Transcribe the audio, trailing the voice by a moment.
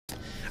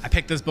I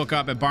picked this book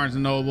up at Barnes &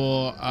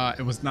 Noble.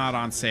 It was not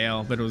on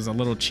sale, but it was a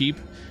little cheap.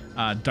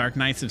 Dark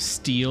Knights of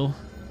Steel.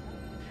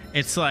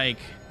 It's like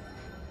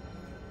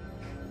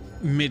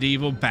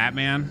medieval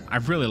Batman. I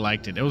really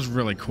liked it. It was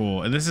really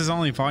cool. And this is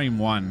only volume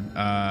 1.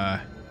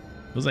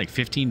 It was like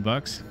 15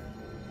 bucks.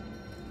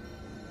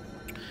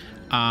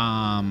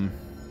 I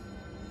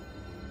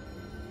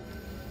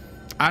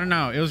don't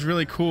know. It was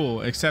really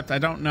cool, except I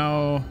don't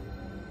know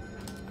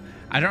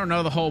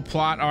the whole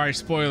plot. All right,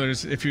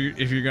 spoilers. If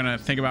you're gonna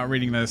think about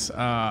reading this,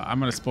 I'm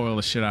gonna spoil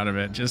the shit out of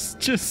it.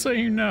 Just so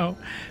you know.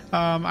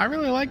 I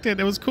really liked it.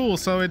 It was cool.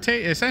 So it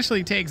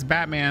essentially takes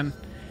Batman.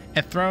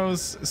 It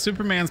throws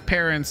Superman's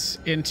parents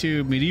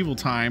into medieval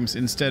times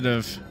instead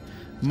of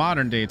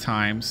modern day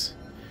times,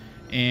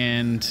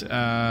 and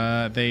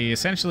they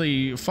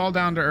essentially fall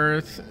down to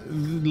Earth,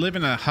 live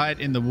in a hut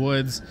in the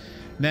woods.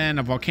 Then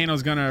a volcano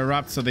is gonna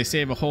erupt, so they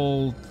save a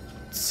whole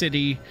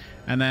city,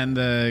 and then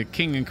the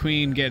king and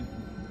queen get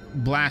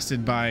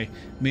blasted by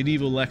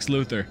medieval Lex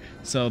Luthor.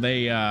 So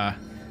they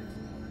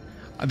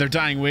their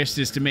dying wish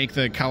is to make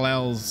the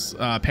Kal-El's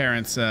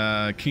parents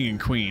king and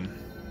queen.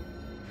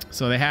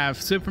 So they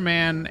have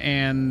Superman,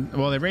 and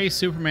well, they raise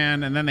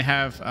Superman, and then they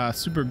have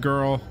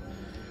Supergirl,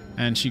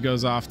 and she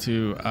goes off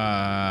to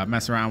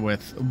mess around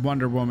with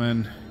Wonder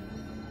Woman.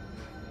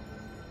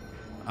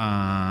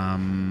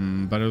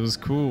 But it was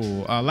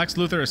cool. Lex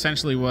Luthor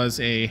essentially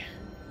was a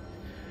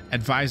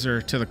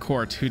advisor to the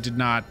court who did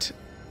not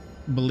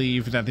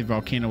believe that the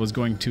volcano was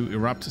going to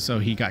erupt, so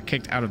he got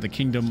kicked out of the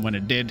kingdom when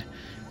it did,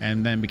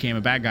 and then became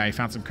a bad guy. He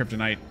found some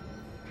kryptonite.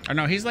 Or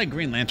no, he's like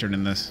Green Lantern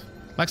in this.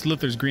 Lex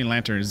Luthor's Green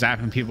Lantern,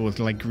 zapping people with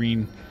like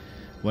green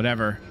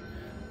whatever.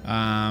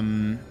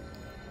 I'm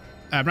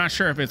not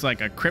sure if it's like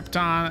a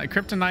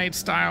kryptonite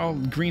style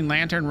Green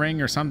Lantern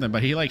ring or something,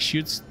 but he like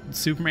shoots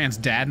Superman's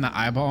dad in the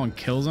eyeball and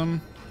kills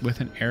him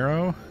with an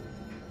arrow.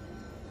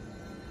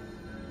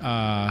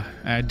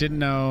 I didn't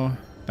know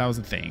that was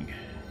a thing.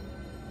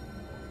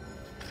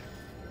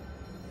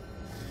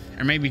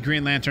 Or maybe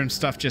Green Lantern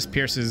stuff just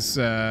pierces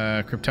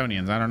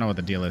Kryptonians. I don't know what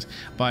the deal is.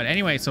 But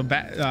anyway, so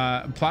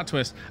plot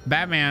twist.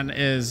 Batman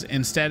is,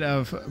 instead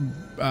of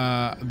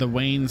the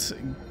Wayne's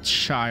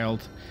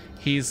child,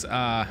 he's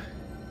Dark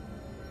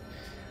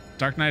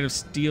Knight of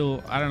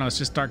Steel. I don't know. It's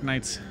just Dark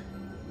Knights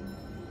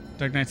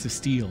of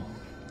Steel.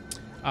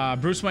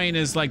 Bruce Wayne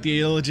is like the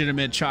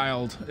illegitimate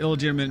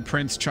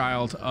prince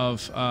child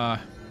of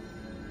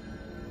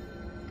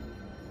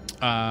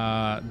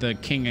the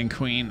king and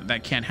queen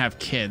that can't have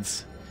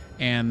kids,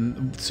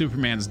 and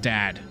Superman's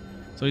dad.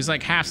 So he's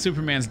like half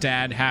Superman's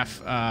dad,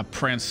 half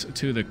prince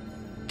to the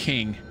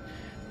king.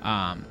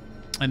 And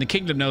the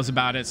kingdom knows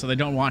about it, so they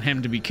don't want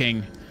him to be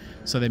king.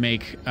 So they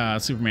make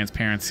Superman's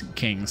parents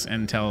kings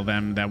and tell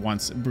them that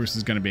once Bruce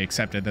is going to be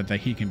accepted, that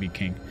he can be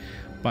king.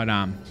 But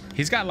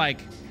he's got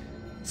like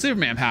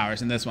Superman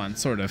powers in this one,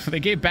 sort of. They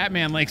gave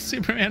Batman like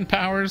Superman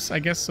powers, I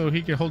guess, so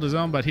he could hold his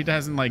own, but he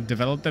hasn't like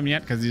developed them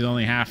yet because he's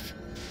only half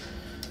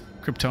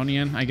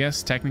Kryptonian, I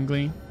guess,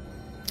 technically.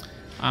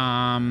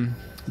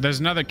 There's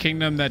another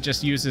kingdom that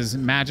just uses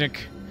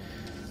magic,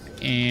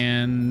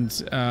 and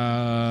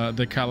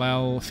the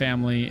Kal-El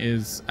family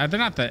is they're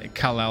not the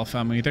Kal-El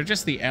family, they're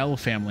just the L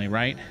family,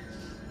 right?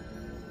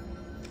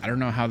 I don't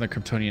know how the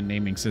Kryptonian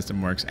naming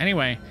system works.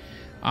 Anyway,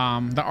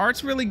 the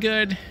art's really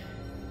good.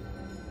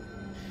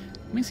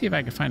 Let me see if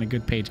I can find a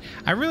good page.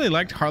 I really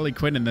liked Harley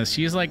Quinn in this.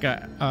 She's like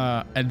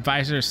a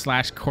advisor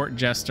 / court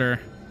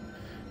jester.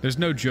 There's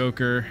no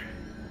Joker.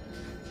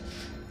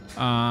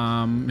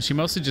 She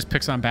mostly just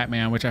picks on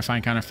Batman, which I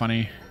find kind of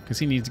funny because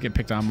he needs to get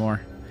picked on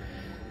more.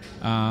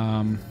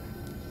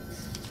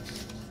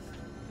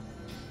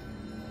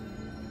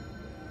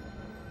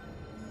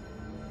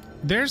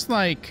 There's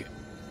like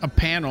a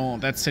panel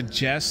that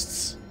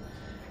suggests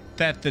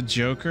that the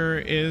Joker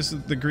is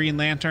the Green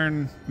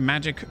Lantern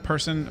magic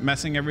person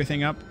messing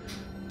everything up,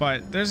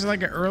 but there's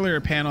like an earlier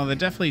panel that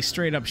definitely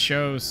straight up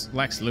shows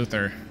Lex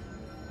Luthor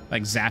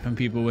like zapping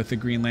people with the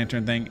Green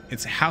Lantern thing.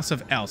 It's House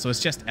of L, so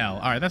it's just L.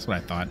 All right, that's what I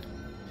thought.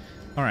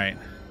 All right.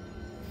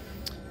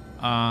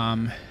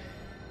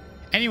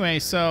 Anyway,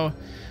 so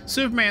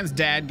Superman's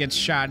dad gets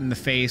shot in the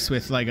face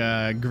with like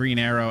a green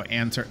arrow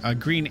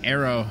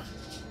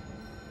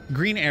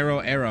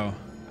arrow,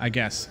 I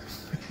guess.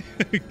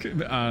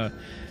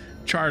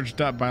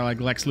 Charged up by like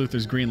Lex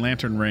Luthor's Green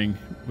Lantern ring,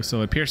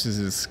 so it pierces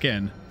his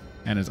skin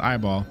and his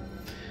eyeball.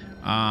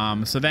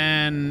 So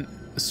then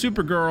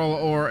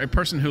Supergirl, or a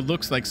person who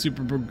looks like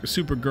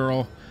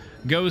Supergirl,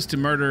 goes to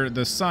murder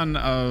the son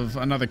of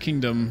another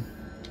kingdom,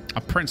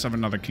 a prince of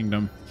another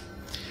kingdom.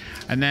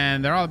 And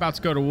then they're all about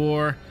to go to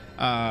war.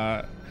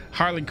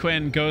 Harley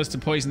Quinn goes to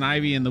Poison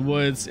Ivy in the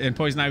woods, and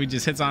Poison Ivy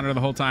just hits on her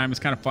the whole time. It's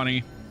kind of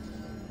funny.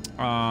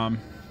 I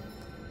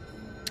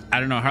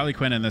don't know. Harley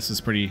Quinn in this is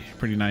pretty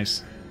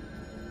nice.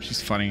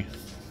 She's funny.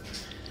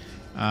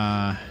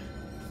 Well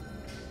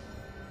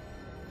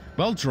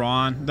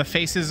drawn. The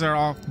faces are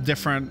all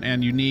different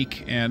and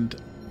unique and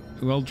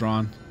well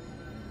drawn.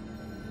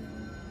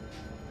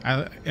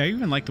 I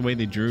even like the way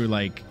they drew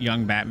like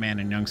young Batman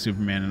and young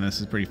Superman, and this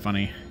is pretty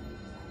funny.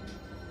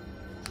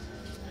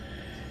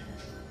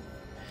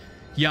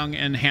 young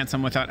and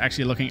handsome without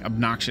actually looking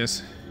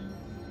obnoxious.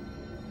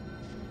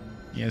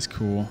 Yeah, it's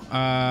cool.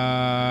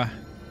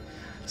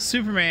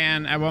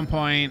 Superman, at one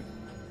point,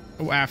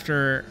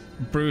 after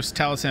Bruce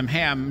tells him,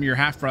 hey, I'm your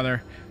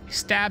half-brother, he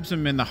stabs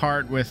him in the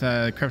heart with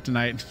a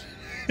kryptonite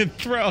and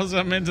throws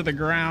him into the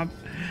ground,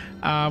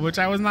 which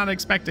I was not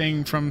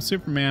expecting from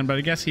Superman, but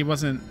I guess he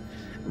wasn't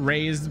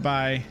raised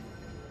by,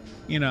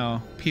 you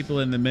know, people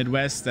in the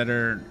Midwest that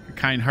are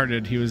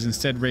kind-hearted. He was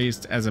instead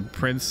raised as a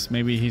prince.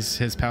 Maybe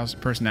his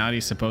personality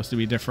is supposed to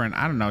be different.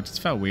 I don't know. It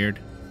just felt weird.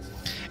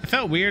 It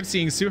felt weird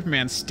seeing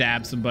Superman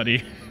stab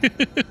somebody.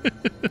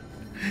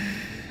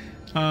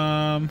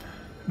 I'm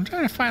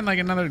trying to find like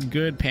another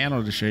good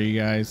panel to show you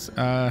guys.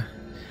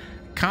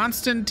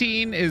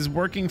 Constantine is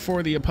working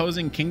for the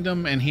opposing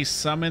kingdom and he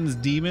summons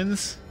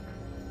demons,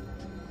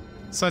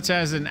 such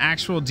as an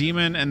actual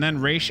demon, and then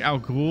Ra's al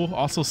Ghul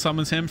also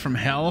summons him from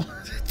hell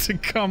to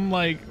come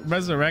like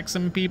resurrect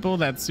some people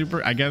that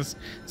I guess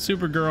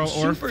Supergirl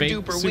or fake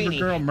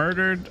Supergirl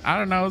murdered. I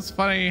don't know, it's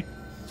funny.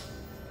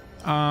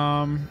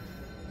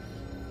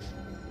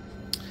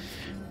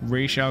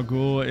 Ra's al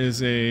Ghul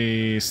is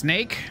a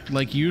snake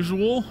like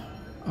usual,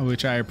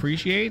 which I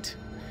appreciate.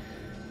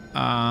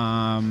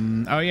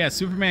 Oh yeah,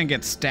 Superman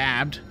gets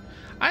stabbed.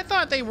 I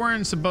thought they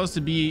weren't supposed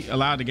to be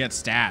allowed to get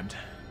stabbed.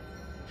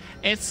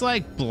 It's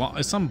like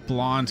some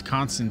blonde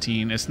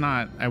Constantine. It's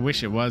not. I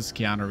wish it was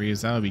Keanu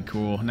Reeves. That would be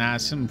cool. Nah,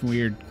 it's some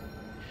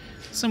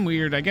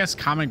weird, I guess,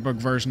 comic book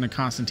version of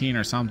Constantine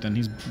or something.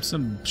 He's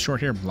some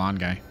short-haired blonde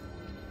guy.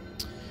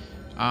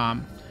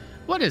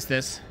 What is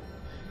this?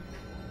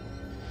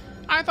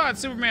 I thought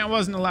Superman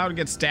wasn't allowed to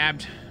get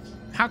stabbed.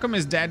 How come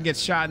his dad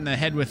gets shot in the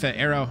head with an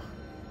arrow?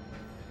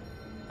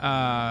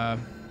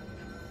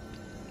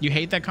 You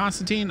hate that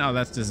Constantine? Oh,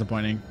 that's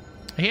disappointing.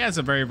 He has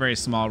a very, very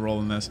small role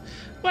in this.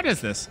 What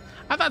is this?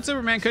 I thought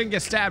Superman couldn't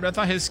get stabbed. I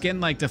thought his skin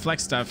like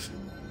deflects stuff.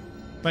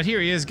 But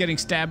here he is getting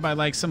stabbed by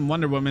like some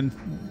Wonder Woman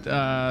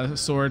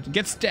sword.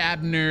 Get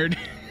stabbed, nerd.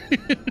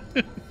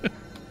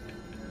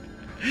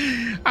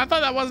 I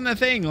thought that wasn't a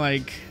thing.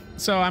 Like,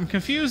 so I'm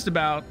confused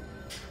about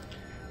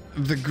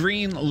the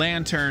Green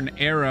Lantern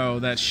arrow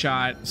that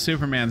shot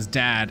Superman's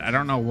dad. I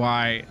don't know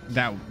why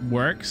that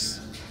works.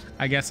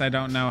 I guess I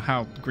don't know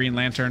how Green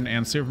Lantern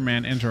and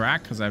Superman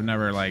interact because I've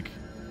never like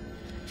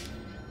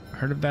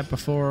heard of that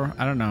before.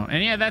 I don't know.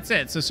 And yeah, that's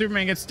it. So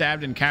Superman gets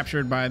stabbed and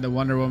captured by the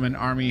Wonder Woman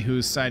army,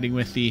 who's siding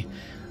with the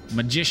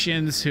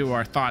magicians who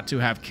are thought to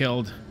have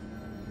killed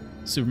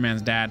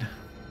Superman's dad.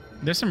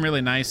 There's some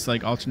really nice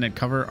like alternate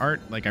cover art.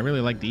 Like I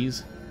really like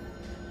these.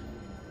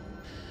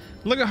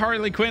 Look at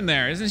Harley Quinn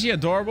there. Isn't she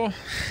adorable?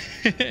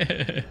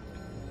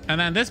 And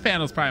then this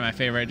panel is probably my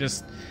favorite.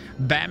 Just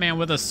Batman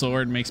with a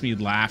sword makes me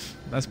laugh.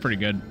 That's pretty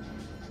good.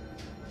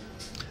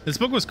 This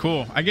book was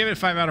cool. I gave it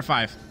 5 out of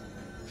 5.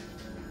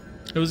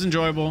 It was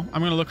enjoyable.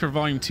 I'm gonna look for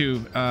volume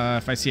 2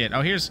 if I see it.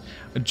 Oh, here's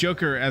a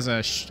Joker as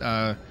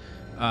a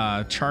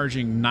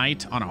charging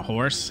knight on a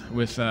horse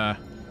with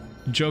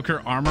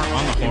Joker armor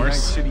on the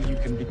horse. In Night City, you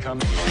can become.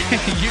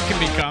 You can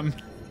become.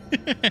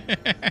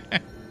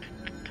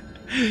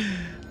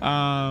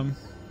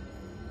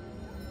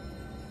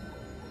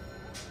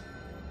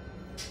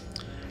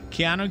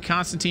 Keanu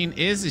Constantine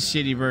is a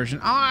shitty version.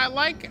 Oh, I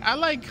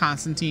like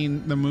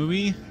Constantine the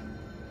movie.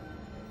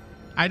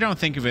 I don't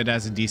think of it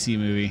as a DC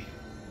movie.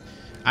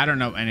 I don't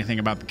know anything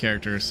about the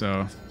character,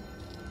 so.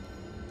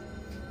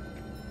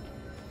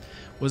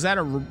 Was that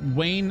a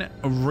Wayne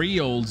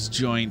Reynolds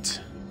joint?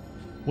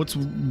 What's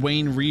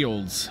Wayne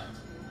Reynolds?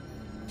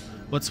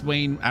 What's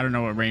Wayne? I don't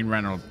know what Wayne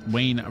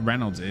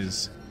Reynolds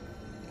is.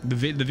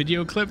 The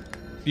video clip?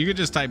 You could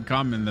just type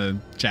 "com" in the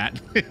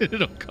chat.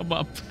 It'll come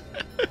up.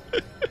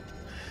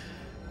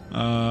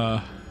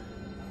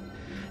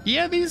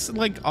 Yeah, these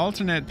like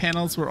alternate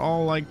panels were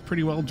all like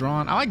pretty well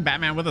drawn. I like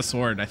Batman with a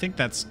sword. I think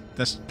that's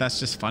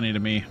just funny to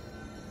me.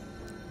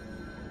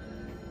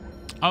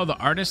 Oh, the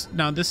artist?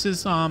 No, this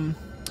is Tom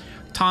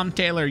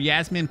Taylor,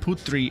 Yasmine,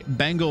 Putri,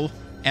 Bengal,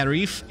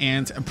 Arif,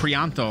 and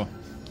Priyanto.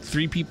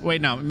 3 people.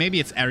 Wait, no, maybe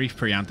it's Arif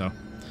Priyanto,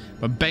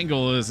 but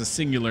Bengal is a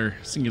singular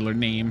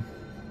name.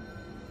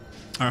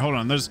 All right, hold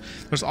on. There's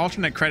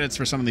alternate credits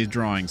for some of these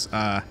drawings.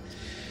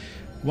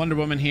 Wonder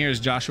Woman here is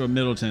Joshua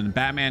Middleton.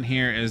 Batman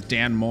here is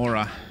Dan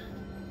Mora.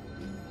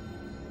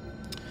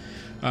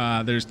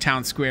 There's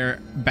Town Square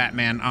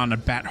Batman on a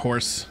Bat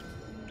Horse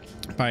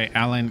by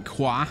Alan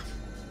Kwa.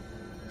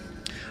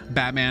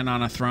 Batman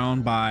on a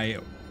Throne by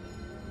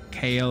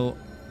Kale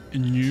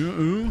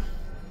Nyu.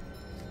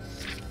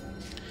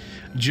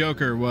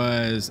 Joker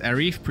was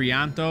Arif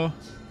Priyanto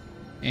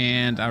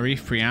and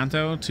Arif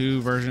Priyanto,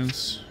 2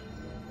 versions.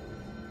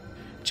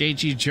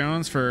 J.G.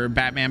 Jones for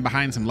Batman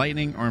behind some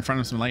lightning or in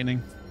front of some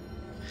lightning.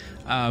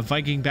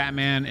 Viking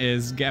Batman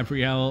is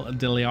Gabrielle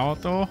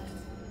Deliotto.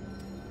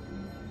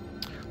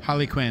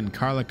 Harley Quinn,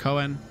 Carla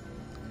Cohen.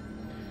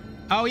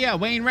 Oh yeah,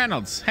 Wayne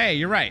Reynolds. Hey,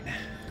 you're right.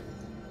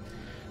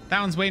 That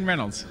one's Wayne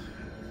Reynolds.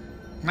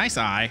 Nice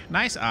eye.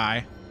 Nice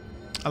eye.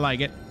 I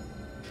like it.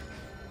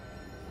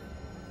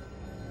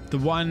 The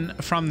one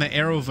from the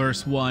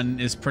Arrowverse one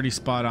is pretty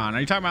spot on. Are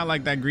you talking about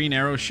like that Green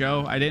Arrow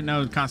show? I didn't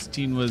know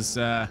Constantine was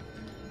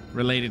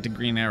related to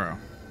Green Arrow.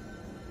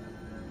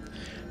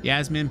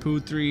 Yasmine,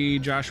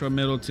 Putri, Joshua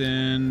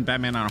Middleton,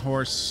 Batman on a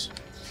horse.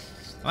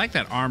 I like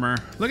that armor.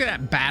 Look at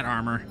that bat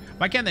armor.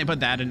 Why can't they put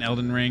that in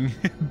Elden Ring?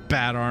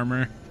 Bat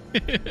armor.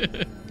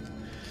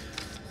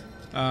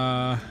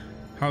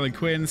 Harley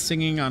Quinn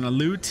singing on a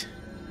lute.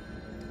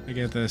 I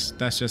get this.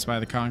 That's just by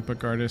the comic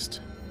book artist.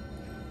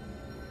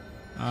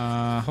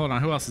 Hold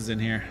on. Who else is in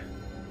here?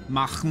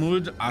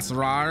 Mahmoud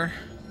Asrar.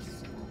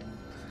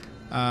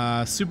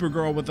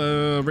 Supergirl with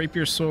a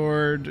rapier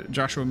sword.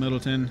 Joshua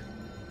Middleton.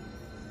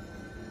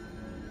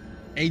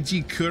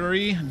 A.G.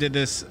 Curry did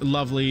this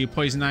lovely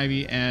Poison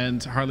Ivy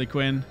and Harley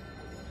Quinn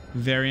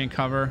variant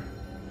cover.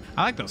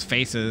 I like those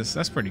faces.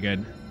 That's pretty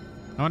good.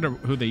 I wonder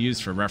who they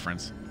used for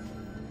reference.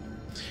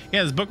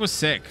 Yeah, this book was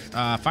sick.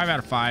 5 out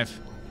of 5.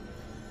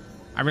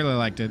 I really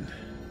liked it.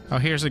 Oh,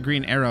 here's a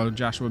Green Arrow,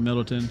 Joshua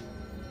Middleton.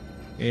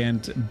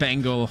 And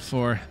Bengal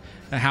for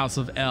the House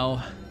of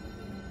L.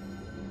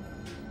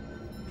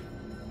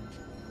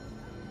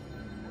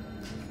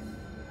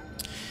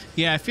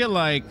 Yeah, I feel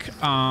like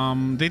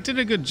they did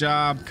a good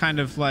job kind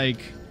of like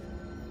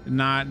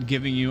not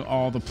giving you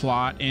all the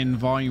plot in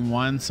volume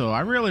 1, so I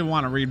really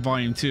want to read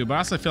volume 2, but I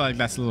also feel like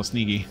that's a little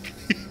sneaky.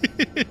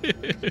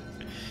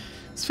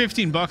 It's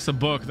 $15 a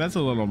book. That's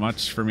a little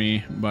much for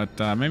me,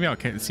 but maybe I'll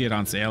see it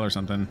on sale or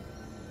something.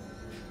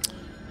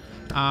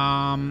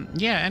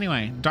 Yeah,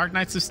 anyway, Dark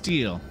Knights of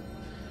Steel.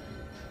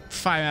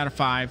 5 out of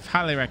 5.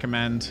 Highly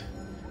recommend.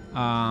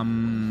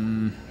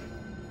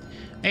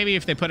 Maybe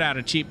if they put out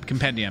a cheap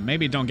compendium,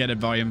 maybe don't get it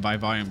volume by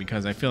volume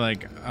because I feel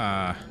like it's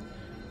a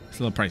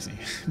little pricey.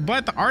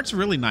 But the art's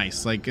really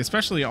nice, like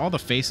especially all the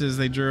faces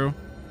they drew.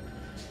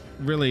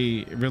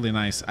 Really, really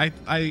nice.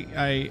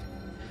 I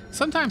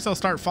sometimes I'll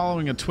start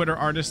following a Twitter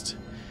artist,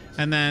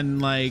 and then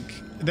like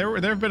there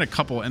have been a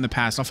couple in the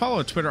past. I'll follow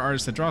a Twitter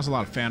artist that draws a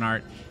lot of fan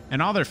art,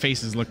 and all their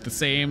faces look the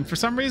same. For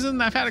some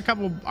reason, I've had a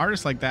couple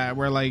artists like that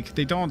where like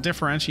they don't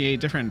differentiate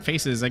different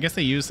faces. I guess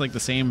they use like the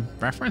same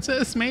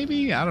references,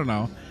 maybe. I don't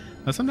know.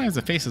 But sometimes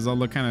the faces all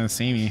look kind of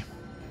samey.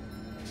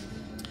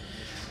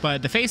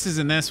 But the faces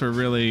in this were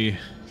really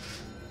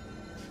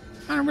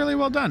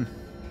well done.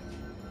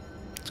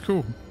 It's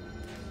cool.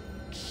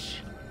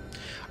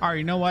 All right,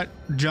 you know what,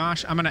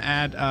 Josh? I'm gonna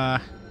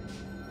add.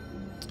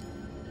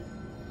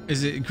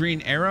 Is it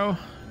Green Arrow,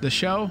 the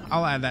show?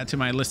 I'll add that to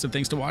my list of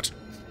things to watch.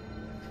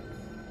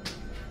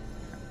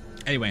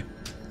 Anyway,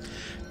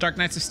 Dark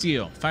Knights of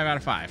Steel, 5 out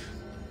of 5.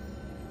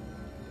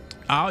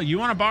 Oh, you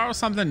want to borrow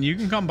something? You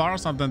can come borrow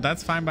something.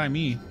 That's fine by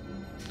me.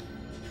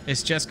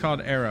 It's just called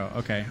Arrow.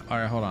 Okay. All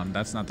right, hold on.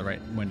 That's not the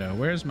right window.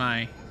 Where's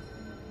my...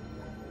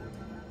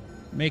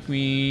 Make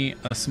me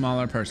a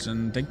smaller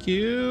person. Thank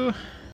you.